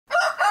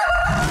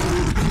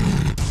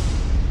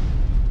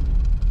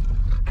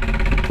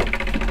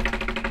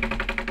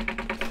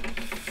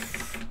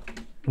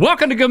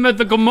Welcome to Good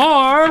Mythical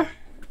MORE.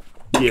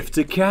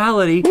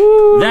 Gifticality.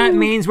 That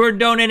means we're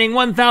donating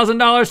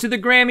 $1,000 to the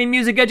Grammy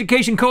Music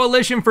Education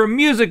Coalition for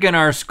Music in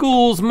Our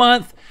Schools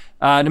Month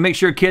to make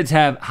sure kids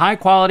have high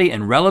quality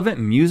and relevant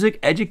music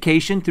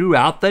education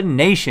throughout the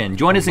nation.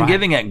 Join us in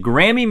giving at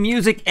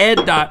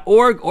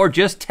GrammyMusicEd.org or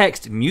just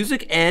text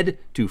Music Ed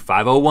to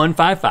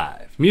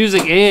 50155.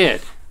 Music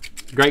Ed,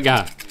 great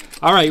guy.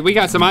 All right, we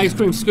got some ice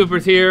cream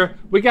scoopers here.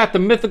 We got the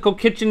Mythical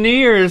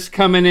Kitcheneers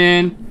coming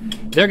in.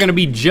 They're gonna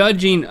be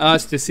judging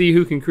us to see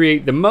who can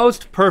create the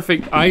most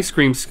perfect ice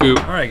cream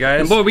scoop. All right, guys.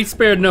 And boy, we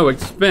spared no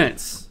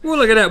expense. Well,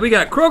 look at that. We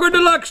got Kroger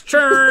Deluxe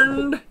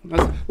churned.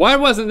 Why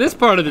wasn't this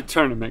part of the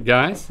tournament,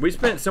 guys? We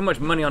spent so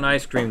much money on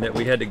ice cream that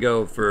we had to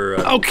go for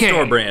Okay.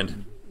 store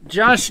brand.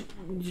 Josh,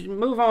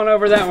 move on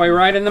over that way,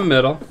 right in the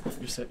middle.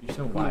 You're so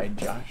wide,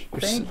 Josh.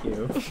 Thank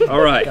you. All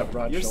right. Got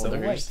broad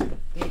shoulders.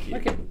 Thank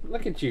you.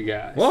 Look at you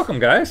guys. Welcome,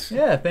 guys.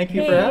 Yeah, thank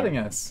you for having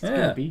us. It's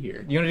good to be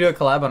here. You want to do a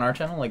collab on our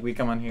channel? Like we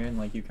come on here and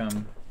like you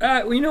come.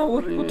 Well, you know,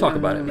 we'll talk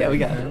about it. Yeah, we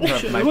got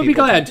it. We'll be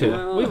glad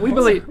to.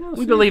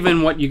 We believe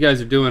in what you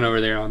guys are doing over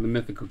there on the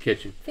Mythical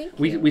Kitchen. Thank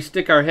you. We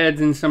stick our heads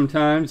in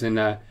sometimes and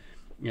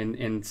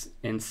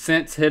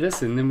scents hit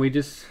us and then we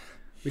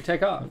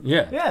take off.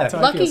 Yeah. Yeah. That's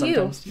how I feel Lucky you.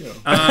 sometimes, too.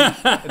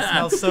 It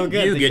smells so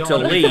good. You that get to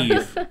don't wanna-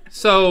 leave.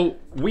 So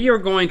we are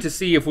going to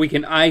see if we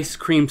can ice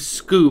cream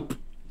scoop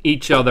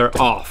each other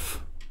off.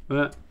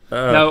 No,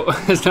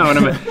 that's not what I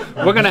meant.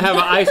 We're gonna have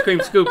an ice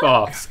cream scoop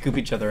off. Scoop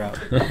each other out.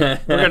 We're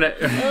gonna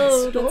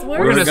Oh, that's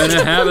We're worse.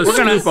 gonna have a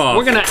scoop off.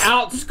 we're gonna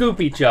out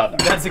scoop each other.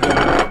 That's a good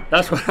one.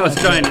 That's what I was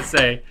trying to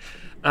say.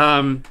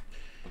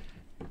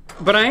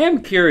 But I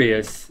am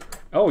curious.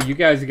 Oh, you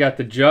guys got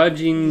the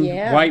judging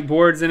Yeah.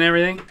 whiteboards and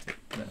everything.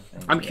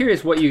 I'm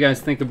curious what you guys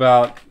think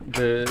about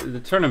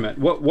the tournament.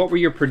 What were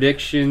your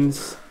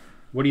predictions?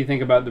 What do you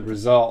think about the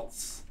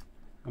results?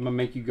 I'm gonna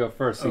make you go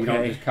first so you don't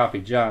Okay. just copy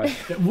Josh.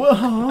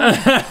 Whoa!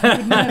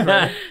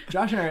 Never.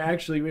 Josh and I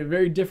we have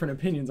very different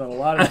opinions on a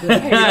lot of things.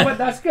 Hey, you know what?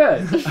 That's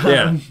good.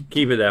 Yeah,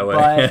 keep it that way.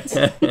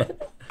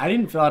 But I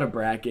didn't fill out a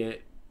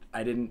bracket.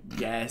 I didn't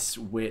guess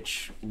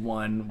which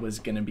one was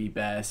gonna be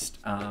best.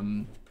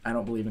 I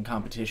don't believe in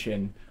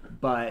competition,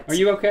 but Are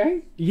you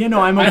okay? you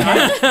know I'm okay.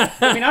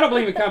 I mean, I don't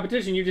believe in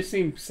competition. You just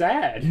seem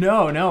sad.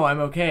 No, I'm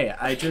okay.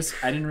 I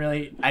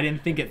didn't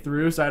think it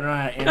through, so I don't know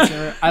how to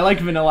answer. I like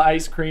vanilla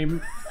ice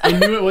cream. I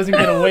knew it wasn't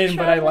gonna win,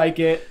 but I like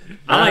it.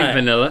 I like Alright.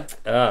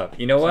 vanilla.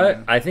 You know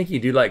what? I think you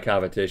do like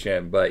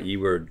competition, but you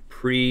were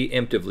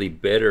preemptively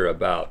bitter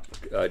about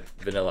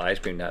vanilla ice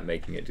cream not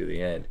making it to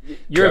the end.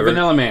 You're Trevor, a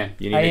vanilla man.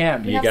 You need I to-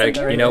 am. You, have gotta,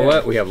 some you know right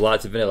what? We have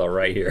lots of vanilla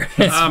right here.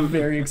 I'm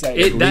very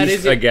excited. That least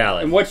is a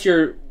gallon. And what's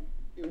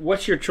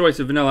your choice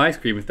of vanilla ice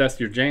cream if that's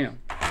your jam?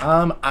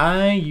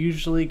 I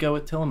usually go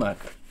with Tillamook.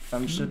 If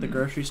I'm just at the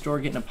grocery store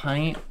getting a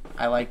pint,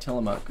 I like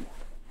Tillamook.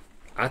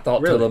 I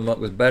thought Really? Tillamook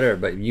was better,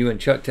 but you and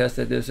Chuck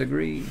Testa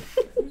disagreed.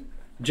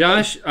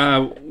 Josh,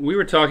 we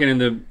were talking in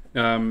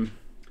the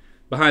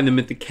behind the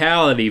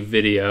mythicality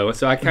video,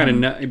 so I kind of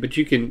know, but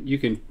you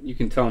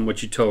can tell them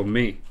what you told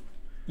me.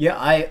 Yeah,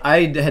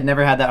 I had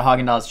never had that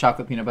Haagen-Dazs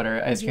chocolate peanut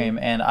butter ice cream,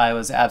 and I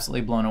was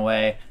absolutely blown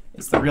away.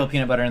 It's the real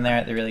peanut butter in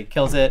there that really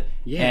kills it.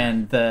 Yeah.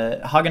 And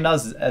the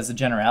Haagen-Dazs, as a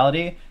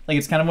generality, like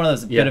it's kind of one of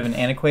those Yeah. bit of an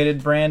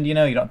antiquated brand. You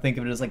know, you don't think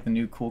of it as like the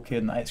new cool kid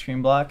in the ice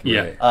cream block.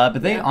 Yeah. Right.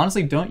 But they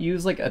honestly don't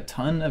use like a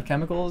ton of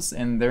chemicals,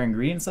 and their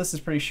ingredients list is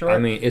pretty short. I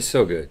mean, it's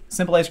so good.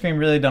 Simple ice cream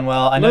really done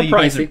well. I know Little you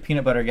guys are pricey.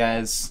 peanut butter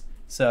guys,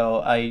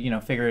 so I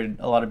figured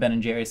a lot of Ben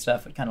and Jerry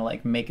stuff would kind of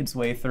like make its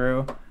way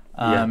through.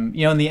 In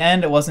the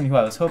end, it wasn't who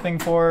I was hoping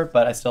for,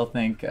 but I still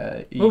think.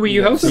 What were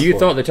you hoping So you for?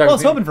 thought the Well, I chocolate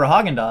was hoping for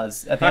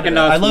Haagen-Dazs. At the end of it.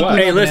 Haagen-Dazs I love what? Blue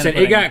Hey, Banana listen, it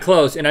pudding. got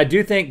close, and I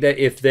do think that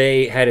if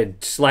they had a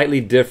slightly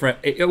different,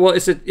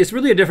 it's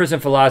really a difference in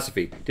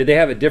philosophy. Did they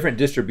have a different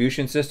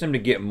distribution system to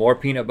get more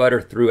peanut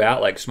butter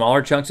throughout, like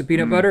smaller chunks of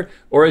peanut butter,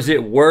 or is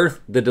it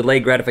worth the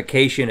delayed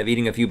gratification of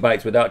eating a few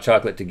bites without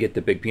chocolate to get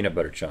the big peanut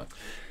butter chunk?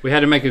 We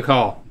had to make a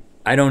call.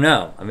 I don't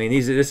know. I mean,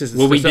 this is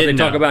Well, we stuff they didn't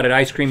talk know. about at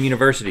ice cream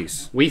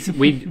universities. We said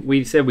we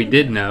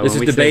did know. This and is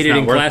we said it's debated not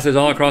in worth it. classes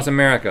all across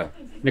America.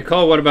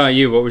 Nicole, what about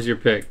you? What was your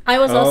pick? I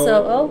was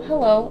also,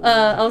 hello.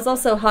 I was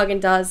also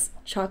Haagen-Dazs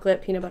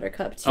chocolate peanut butter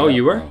cup too. Oh,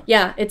 you were?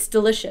 Yeah, it's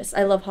delicious.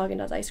 I love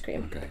Haagen-Dazs ice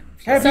cream. Okay.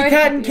 Happy Sorry.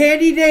 Cotton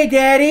Candy Day,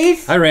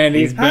 Daddies! Hi,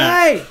 Randy.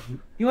 Hi!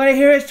 You want to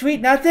hear a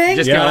sweet nothing?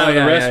 Just got out of the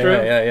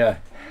restroom? Yeah.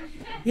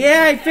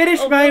 Yeah, I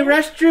finished my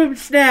restroom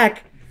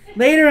snack.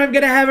 Later, I'm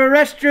gonna have a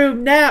restroom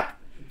nap.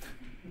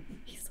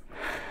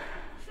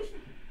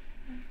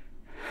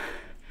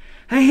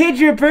 I hid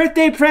your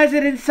birthday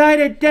present inside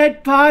a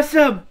dead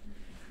possum.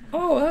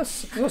 Oh, that's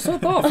so Oh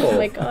thoughtful.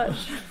 my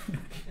gosh.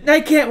 I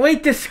can't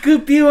wait to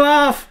scoop you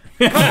off.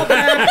 Call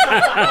back.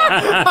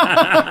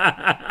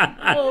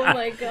 Oh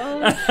my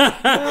gosh.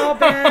 Call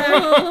back.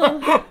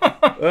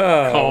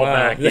 Call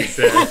back, he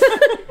said.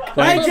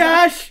 Hi,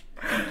 Josh.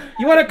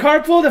 You want to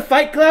carpool to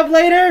Fight Club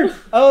later?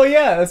 Oh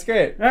yeah, that's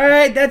great. All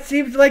right, that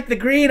seems like the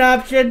green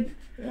option.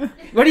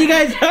 What are you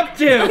guys up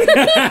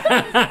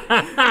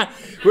to?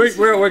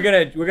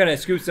 We're gonna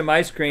scoop some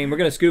ice cream. We're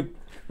gonna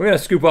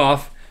scoop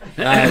off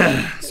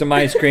some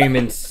ice cream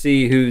and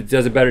see who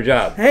does a better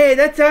job. Hey,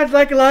 that sounds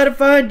like a lot of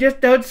fun.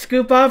 Just don't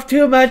scoop off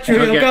too much or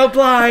you'll go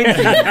blind.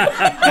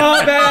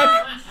 Call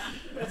back.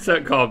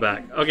 So call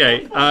back.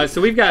 Okay, so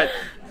we've got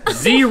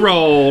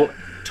 0-12,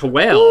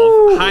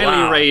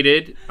 highly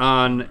rated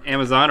on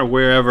Amazon or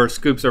wherever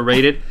scoops are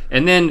rated.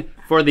 And then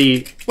for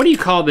the, what do you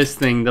call this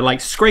thing? The like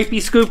scrapey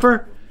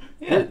scooper?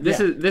 Yeah, this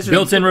is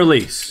built-in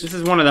release. This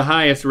is one of the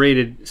highest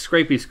rated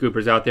scrapey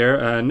scoopers out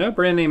there. No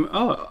brand name.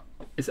 Oh,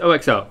 it's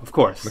OXO, of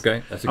course.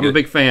 Okay, that's I'm a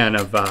big fan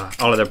of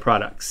all of their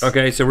products.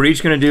 Okay, so we're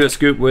each gonna do a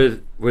scoop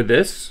with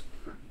this.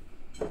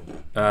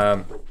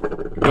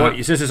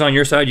 Since it's on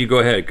your side, you go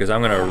ahead, because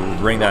I'm gonna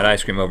bring that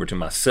ice cream over to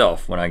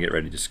myself when I get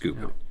ready to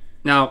scoop it.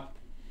 Now,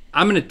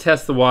 I'm gonna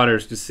test the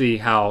waters to see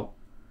how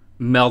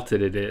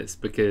melted it is,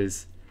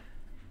 because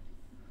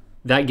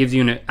that gives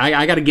you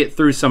I gotta get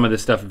through some of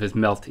this stuff if it's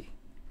melty.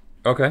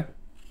 Okay.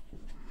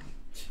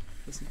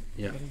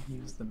 Yeah.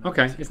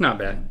 Okay, it's not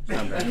bad. It's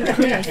not bad.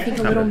 Yeah, I think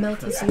a little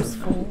melt is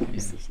useful.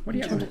 What do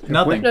you have?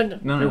 Nothing.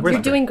 No. You're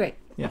doing great.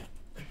 You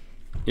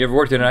ever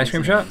worked in an ice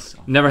cream shop?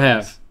 Never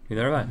have. You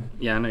never have.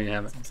 Yeah, I know you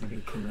haven't.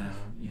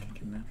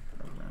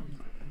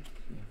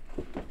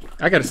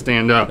 I gotta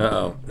stand up.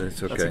 Uh-oh,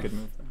 that's okay. That's a good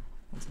move, though.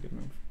 That's a good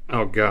move.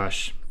 Oh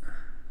gosh.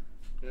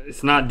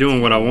 It's not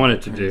doing what I want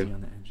it to do.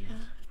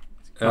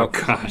 Oh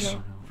gosh.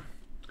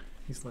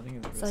 He's letting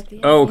it It's like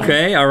the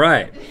Okay, all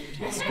right.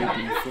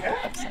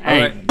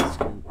 Hey,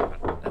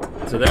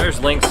 So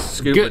there's Link's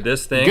scoop with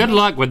this thing. good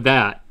luck with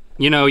that.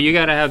 You know, you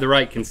gotta have the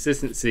right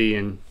consistency,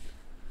 and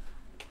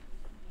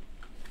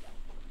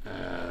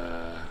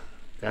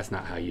that's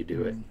not how you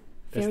do it.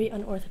 very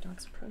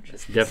unorthodox approach.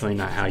 It's definitely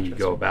not how you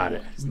go about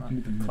it. He's not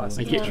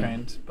classically Yeah.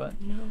 trained, but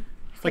No.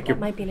 It's like That you're,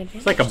 might be an advantage.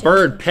 it's like a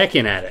bird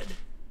pecking at it.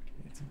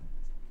 It's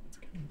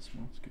kind of a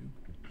small scoop,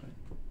 but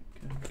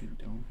kind of a good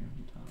dome here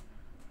on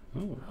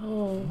top.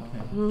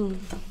 Oh.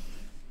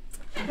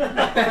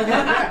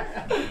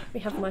 We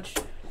have much.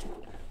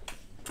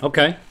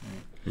 Okay.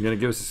 You're gonna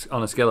give us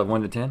on a scale of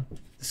 1 to 10?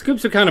 The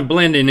scoops are kind of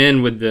blending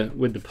in with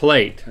the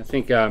plate. I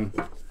think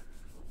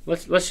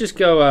let's just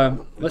go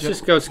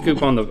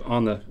scoop on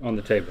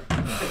the table.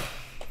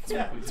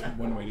 It's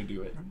one way to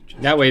do it.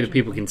 That way the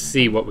people can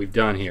see what we've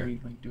done here.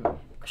 Like, do it.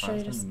 Should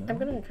I just? I'm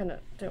gonna kind of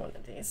do one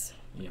of these.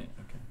 Yeah.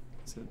 Okay.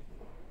 so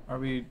are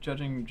we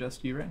judging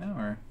just you right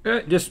now,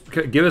 or? Just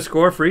give a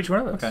score for each one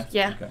of us. Okay.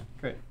 Yeah. Okay,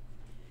 great.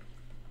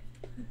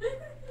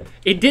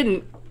 It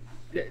didn't.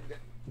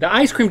 The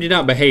ice cream did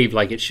not behave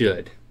like it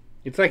should.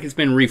 It's like it's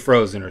been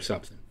refrozen or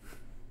something.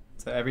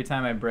 So every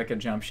time I brick a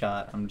jump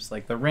shot, I'm just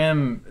like, the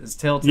rim is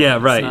tilted. Yeah,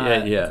 it's right.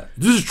 not- Yeah.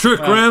 This is trick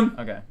rim.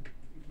 Okay.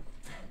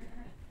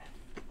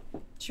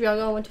 Should we all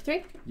go on 1, 2,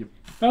 3?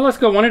 Well, let's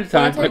go one at a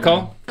time. One at a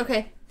Nicole.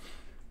 Okay.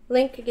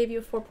 Link, I gave you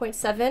a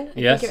 4.7. I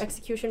Yes. think your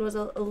execution was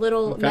a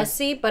little Okay.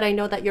 messy, but I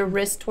know that your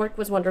wrist torque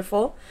was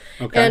wonderful.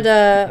 Okay. And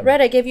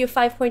Red, I gave you a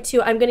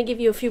 5.2. I'm gonna give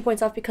you a few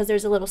points off because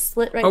there's a little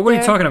slit right there. Oh, what are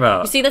you talking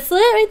about? You see the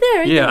slit right there?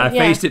 Right Yeah,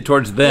 there? I faced it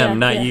towards them, Yeah,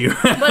 not yeah. you.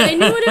 But I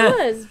knew what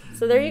it was.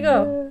 So there you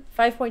go.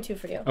 5.2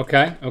 for you.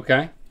 Okay.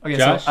 Okay,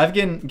 Josh? so I've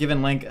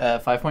given Link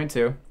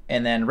 5.2,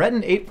 and then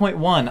Redden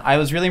 8.1. I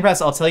was really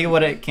impressed. I'll tell you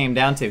what it came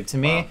down to. To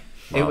me,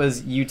 it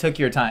was you took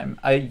your time.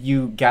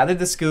 You gathered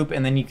the scoop,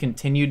 and then you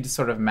continued to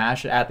sort of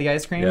mash at the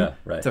ice cream Yeah,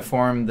 right. to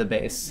form the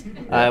base.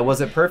 Was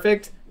it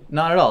perfect?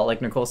 Not at all.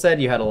 Like Nicole said,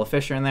 you had a little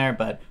fissure in there,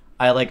 but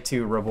I like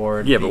to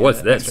reward. Yeah, but the,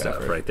 what's that extra stuff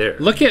effort. right there?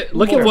 Look at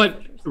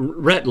what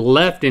Rhett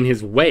left in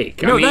his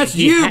wake. No, that's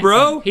you,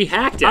 bro. He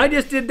hacked it. I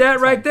just did that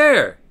right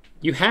there.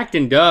 You hacked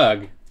and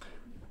dug.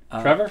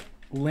 Trevor?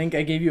 Link,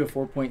 I gave you a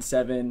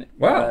 4.7.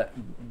 Wow.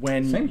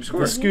 When Same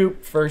score. the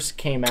scoop first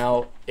came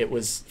out, it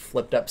was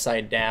flipped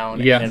upside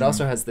down. Yeah. And it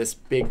also has this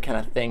big kind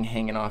of thing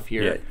hanging off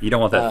here. Yeah, you don't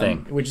want that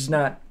thing. Which is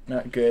not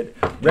good.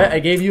 Rhett, I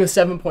gave you a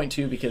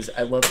 7.2 because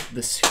I love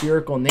the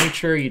spherical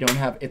nature. You don't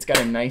have, it's got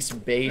a nice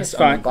base That's on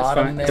fine, the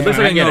bottom that's there. fine. It looks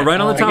like I you get go it.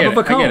 right on the I top get of it.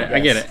 a cone. I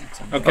get it.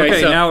 Okay,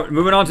 Okay, so now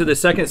moving on to the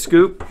second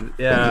scoop,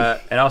 and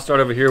I'll start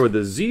over here with the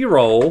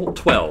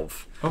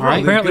 0-12. all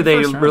right. Apparently Good they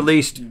first round.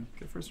 released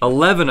Good first round.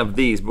 11 of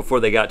these before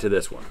they got to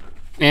this one.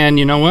 And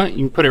you know what? You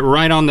can put it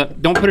right on the.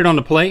 Don't put it on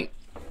the plate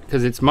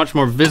because it's much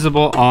more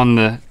visible on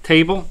the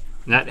table.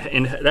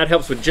 And that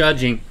helps with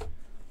judging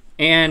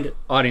and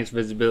audience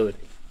visibility.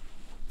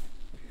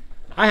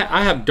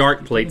 I have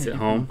dark plates at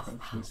home.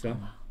 So.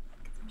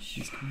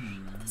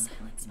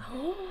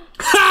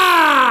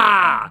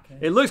 Ha!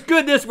 It looks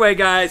good this way,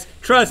 guys.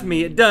 Trust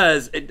me, it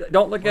does.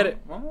 Don't look at it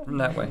from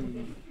that way.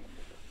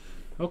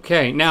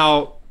 Okay,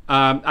 now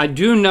I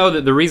do know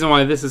that the reason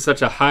why this is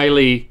such a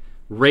highly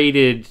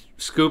rated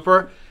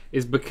scooper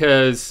is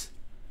because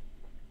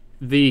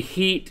the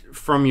heat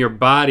from your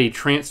body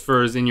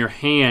transfers in your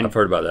hand I've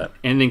heard about that.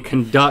 and then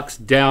conducts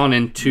down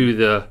into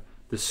the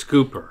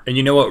scooper. And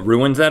you know what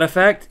ruins that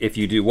effect? If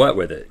you do what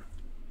with it?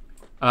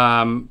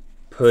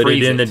 Put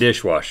Freeze it in the it.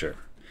 dishwasher.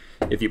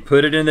 If you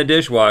put it in the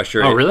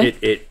dishwasher, Oh, really?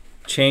 it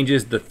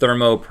changes the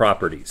thermo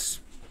properties.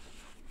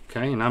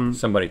 Okay, and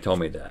Somebody told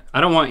me that.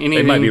 I don't want They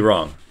might be anything,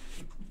 wrong.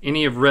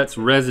 any of Rhett's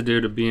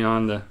residue to be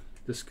on the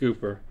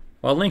scooper.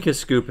 While Link is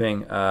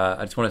scooping,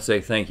 I just want to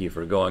say thank you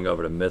for going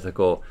over to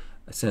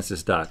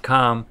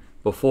mythicalcensus.com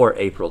before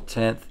April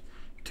 10th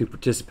to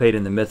participate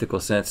in the Mythical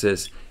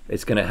Census.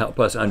 It's going to help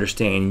us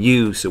understand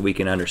you so we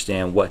can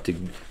understand what to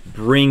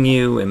bring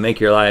you and make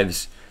your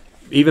lives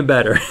even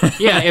better.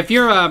 Yeah, if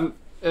you're,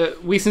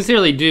 we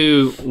sincerely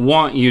do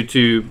want you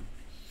to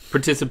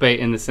participate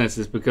in the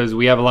census because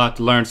we have a lot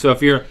to learn. So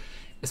if you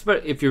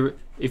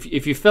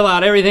fill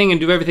out everything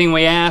and do everything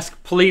we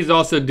ask, please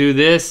also do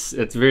this.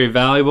 It's very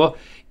valuable.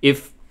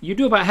 If you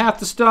do about half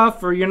the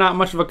stuff or you're not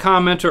much of a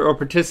commenter or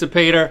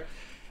participator,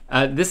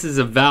 this is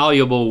a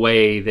valuable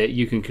way that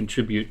you can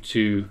contribute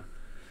to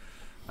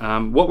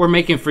what we're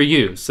making for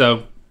you.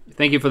 So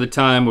thank you for the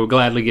time. We'll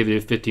gladly give you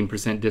a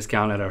 15%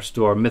 discount at our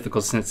store,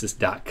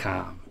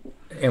 mythicalcensus.com.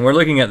 And we're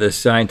looking at the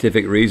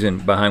scientific reason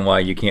behind why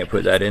you can't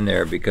put that in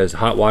there, because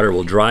hot water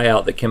will dry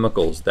out the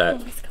chemicals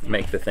that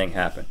make the thing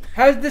happen.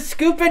 How's the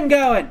scooping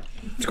going?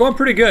 It's going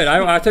pretty good.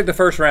 I took the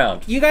first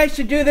round. You guys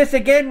should do this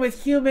again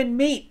with human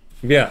meat.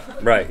 Yeah,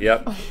 right,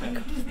 yep.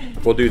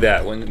 We'll do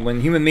that.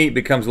 When human meat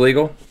becomes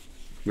legal,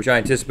 which I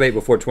anticipate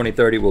before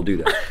 2030, we'll do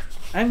that.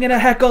 I'm gonna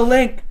heckle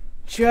Link.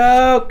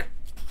 Choke.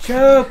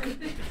 Choke.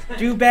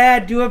 Do a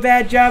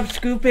bad job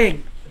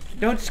scooping.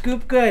 Don't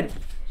scoop good.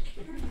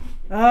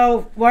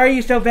 Oh, why are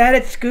you so bad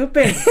at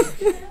scooping?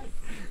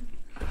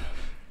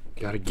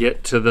 Gotta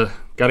get to the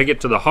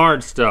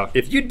hard stuff.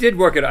 If you did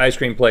work at an ice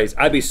cream place,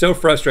 I'd be so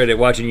frustrated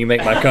watching you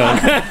make my cone.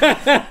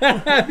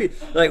 I'd be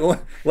like,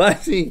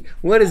 what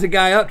is the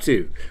guy up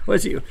to?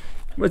 What's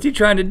he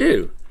trying to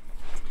do?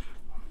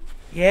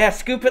 Yeah,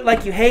 scoop it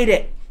like you hate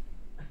it.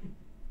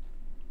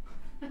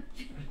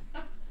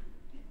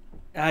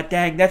 Ah,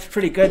 dang, that's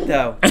pretty good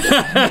though.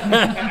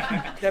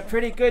 That's a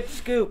pretty good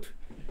scoop.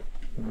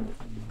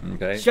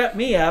 Okay. Shut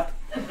me up.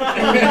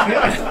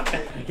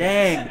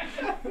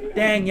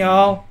 Dang,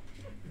 y'all.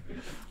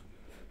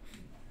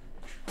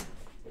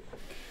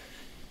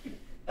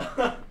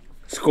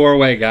 Score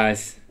away,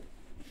 guys.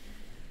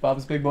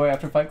 Bob's Big Boy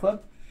after Fight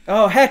Club?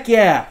 Oh, heck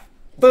yeah.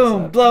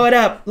 Boom, blow it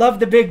up. Love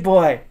the big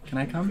boy. Can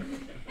I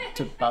come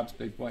to Bob's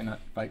Big Boy, not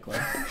Fight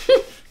Club?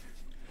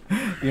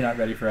 You're not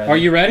ready for it. Are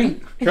you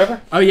ready,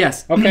 Trevor? Oh,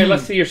 yes. Okay,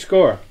 let's see your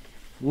score.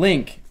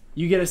 Link,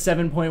 you get a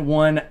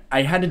 7.1.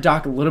 I had to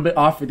dock a little bit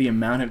off for the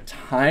amount of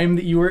time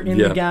that you were in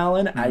the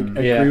gallon. I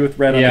agree with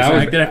Red on the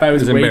fact that if I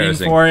was waiting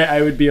for it,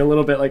 I would be a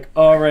little bit like,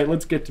 all right,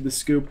 let's get to the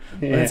scoop.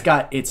 Yeah.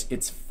 But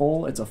it's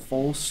full. It's a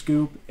full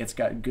scoop. It's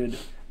got good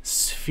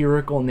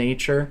spherical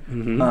nature.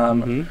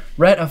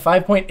 Rhett, a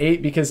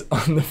 5.8 because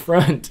on the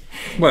front.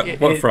 What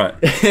front?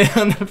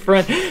 On the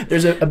front,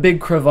 there's a big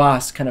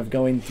crevasse kind of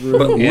going through.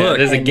 But look,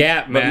 there's a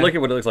gap, man. But look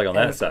at what it looks like on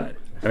that side.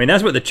 I mean,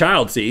 that's what the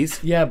child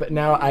sees. Yeah, but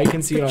now I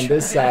can see it on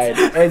this side.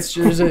 It's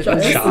just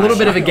a little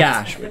bit of a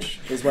gash, which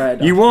is where I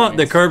don't. You want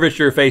the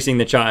curvature facing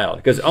the child,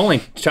 because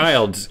only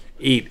childs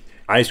eat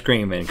ice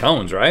cream and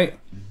cones, right?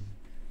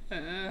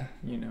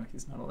 You know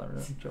he's not allowed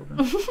to have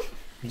children.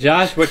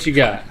 Josh, what you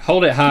got?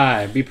 Hold it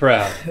high. Be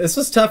proud. This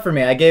was tough for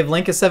me. I gave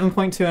Link a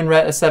 7.2 and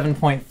Rhett a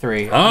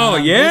 7.3. Oh,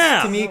 yeah!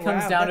 This to me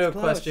comes wow, down to a that's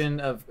close.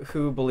 question of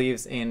who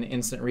believes in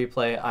instant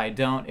replay. I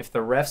don't. If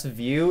the ref's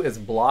view is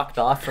blocked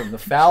off from the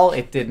foul,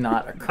 it did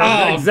not occur.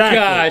 Oh, Exactly.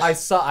 gosh. I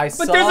saw.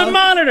 But there's a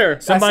monitor.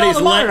 Somebody's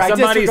the monitor. I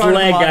somebody's disregarded the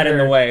leg got in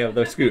the monitor. way of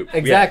the scoop.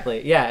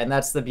 Exactly. Yeah, and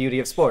that's the beauty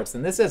of sports.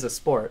 And this is a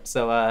sport,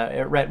 so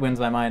Rhett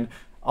wins my mind.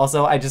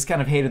 Also, I just kind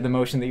of hated the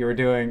motion that you were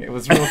doing. It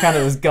was real kind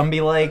of, it was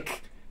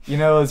Gumby-like. You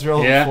know, it was real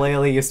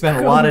flaily. You spent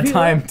a lot of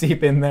time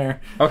deep in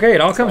there. Okay, it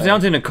all comes down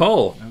to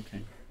Nicole.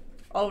 Okay.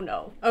 Oh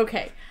no.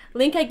 Okay.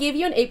 Link, I gave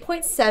you an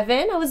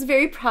 8.7. I was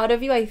very proud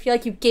of you. I feel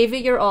like you gave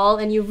it your all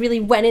and you really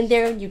went in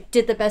there and you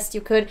did the best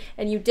you could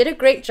and you did a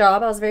great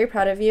job. I was very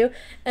proud of you.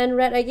 And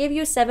Rhett, I gave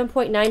you a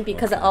 7.9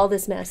 because of all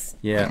this mess.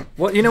 Yeah.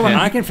 Well, you know what?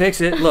 I can fix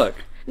it. Look.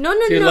 No,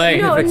 Too late.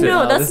 no, Fix it.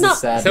 no, Oh, that's this is not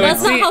sad. So that's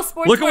it's- not how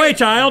sports Look work. away,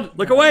 child.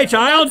 Look away,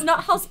 child. That's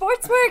not how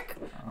sports work.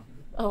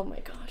 Oh my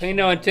gosh. Pay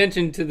no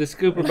attention to the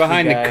scooper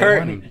behind the guy.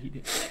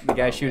 curtain. The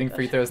guy shooting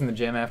free throws in the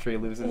gym after he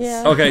loses.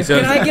 Yeah. Okay,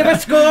 so Can I give a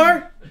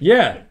score?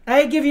 yeah.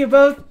 I give you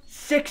both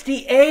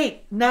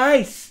 68.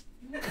 Nice.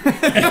 You know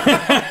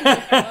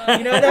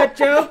that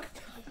joke?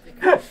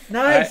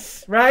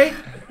 Nice, right?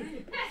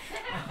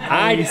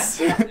 I'm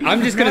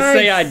just gonna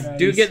say I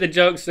do get the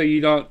joke, so you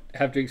don't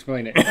have to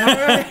explain it. All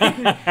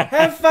right.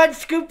 Have fun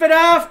scooping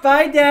off.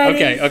 Bye,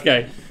 Daddy.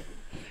 Okay.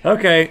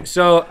 Okay,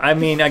 so I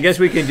mean, I guess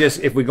we can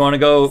just, if we're going to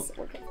go,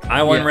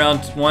 I won Yeah. round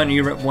one,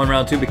 you won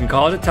round two, we can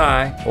call it a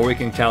tie, or we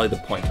can tally the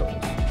point totals.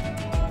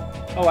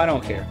 Oh, I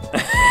don't care.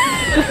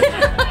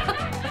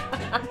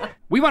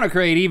 We want to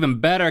create even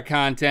better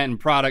content and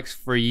products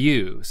for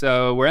you.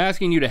 So we're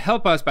asking you to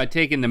help us by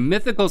taking the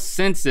Mythical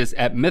Census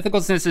at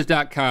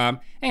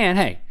mythicalcensus.com. And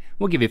hey,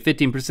 we'll give you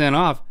 15%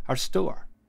 off our store.